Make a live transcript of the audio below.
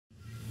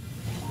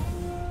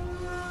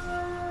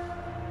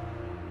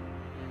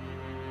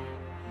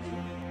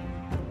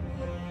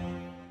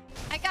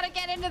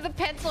went into the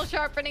pencil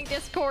sharpening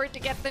Discord to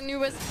get the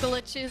newest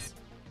glitches.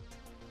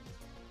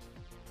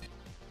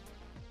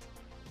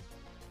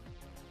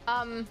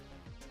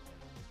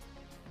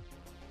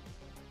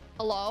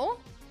 Hello?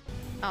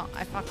 Oh,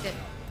 I fucked it.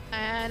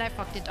 And I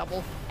fucked it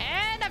double.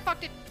 And I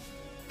fucked it.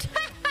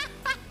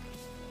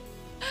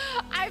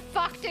 I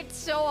fucked it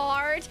so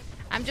hard.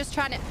 I'm just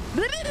trying to...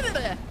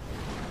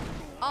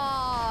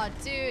 Oh,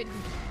 dude.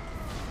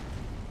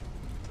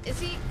 Is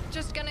he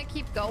just gonna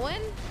keep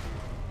going?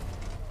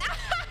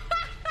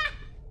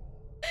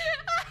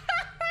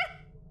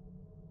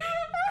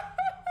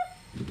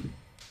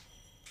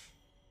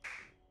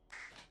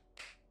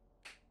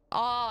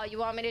 Oh, you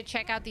want me to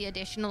check out the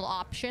additional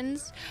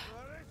options?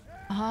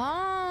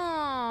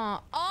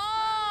 Oh,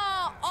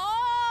 oh,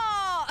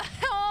 oh,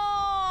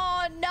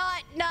 oh,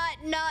 nut,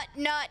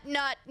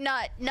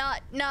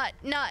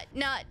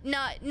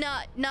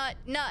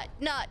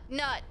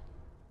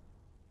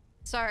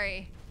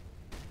 Sorry.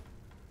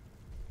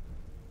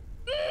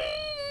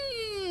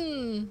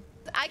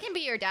 I can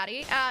be your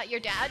daddy. Your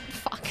dad?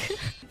 Fuck.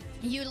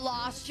 You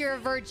lost your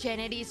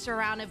virginity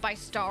surrounded by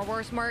Star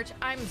Wars merch.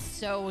 I'm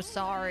so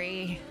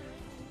sorry.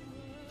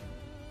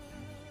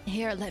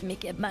 Here, let me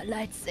get my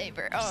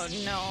lightsaber. Oh,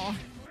 no.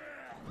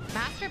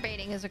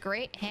 Masturbating is a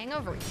great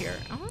hangover cure.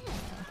 Oh.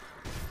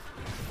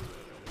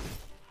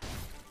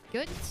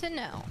 Good to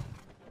know.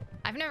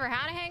 I've never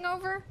had a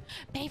hangover.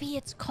 Maybe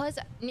it's cause...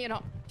 You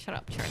know... Shut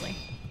up, Charlie.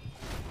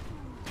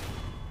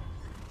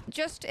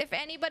 Just if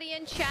anybody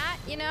in chat,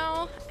 you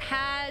know,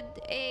 had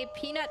a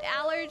peanut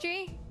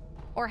allergy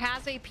or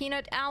has a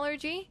peanut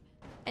allergy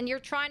and you're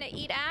trying to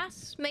eat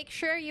ass, make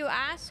sure you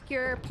ask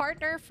your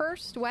partner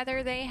first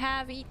whether they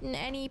have eaten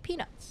any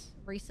peanuts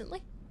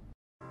recently.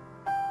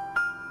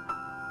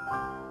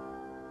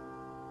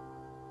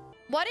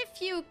 What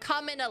if you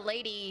come in a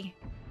lady?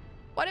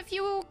 What if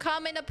you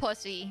come in a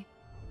pussy?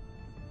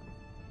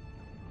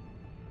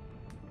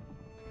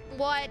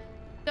 What?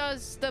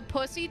 Does the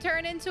pussy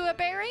turn into a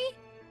berry?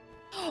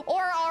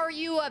 Or are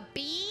you a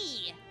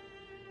bee?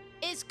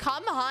 Is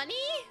cum honey?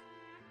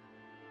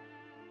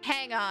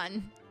 Hang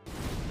on.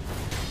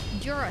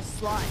 You're a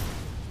slut.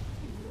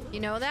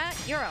 You know that?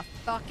 You're a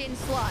fucking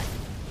slut.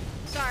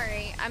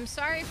 Sorry. I'm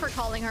sorry for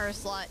calling her a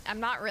slut. I'm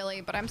not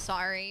really, but I'm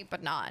sorry,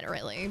 but not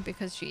really,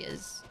 because she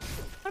is.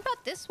 What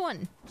about this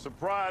one?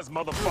 Surprise,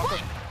 motherfucker. What?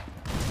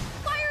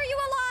 Why are you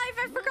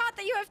alive? I forgot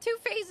that you have two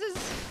faces.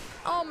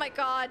 Oh my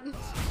god.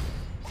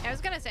 I was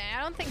gonna say,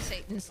 I don't think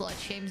Satan slut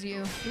shames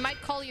you. He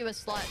might call you a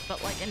slut,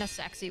 but like in a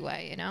sexy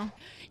way, you know?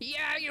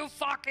 Yeah, you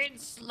fucking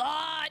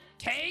slut!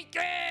 Take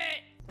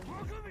it!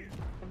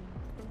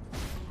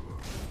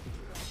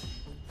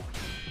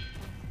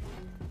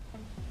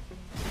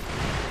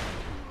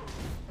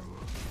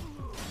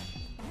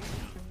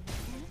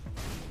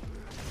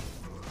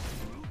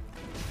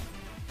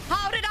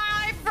 How did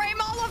I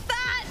frame all of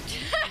that?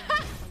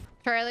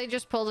 Charlie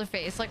just pulled a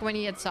face like when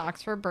he had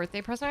socks for a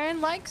birthday present. I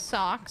like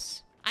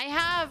socks. I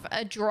have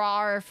a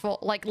drawer full,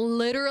 like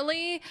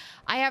literally,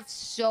 I have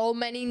so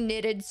many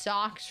knitted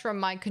socks from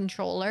my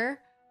controller.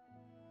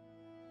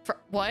 For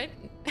what?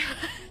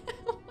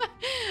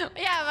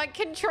 Yeah, my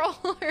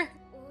controller.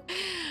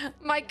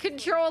 My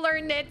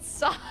controller knits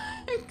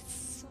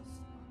socks.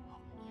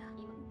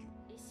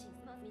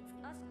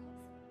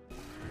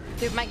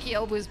 Dude, my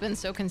Kyobu's been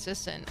so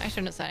consistent. I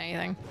shouldn't have said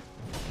anything.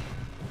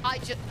 I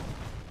just...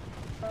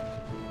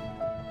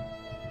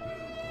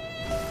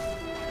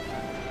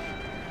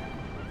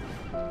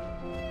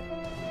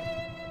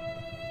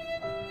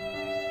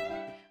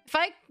 If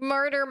I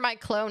murder my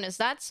clone, is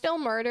that still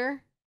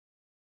murder?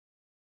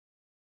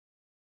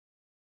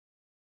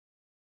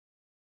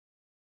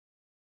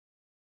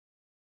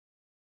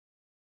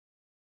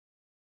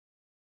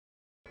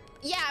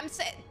 Yeah, I'm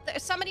saying,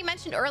 somebody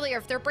mentioned earlier,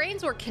 if their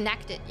brains were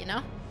connected, you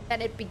know,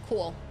 then it'd be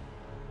cool.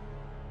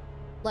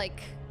 Like,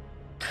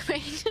 I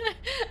mean,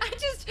 I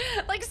just,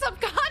 like,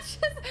 subconscious,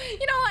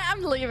 you know what,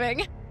 I'm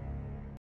leaving.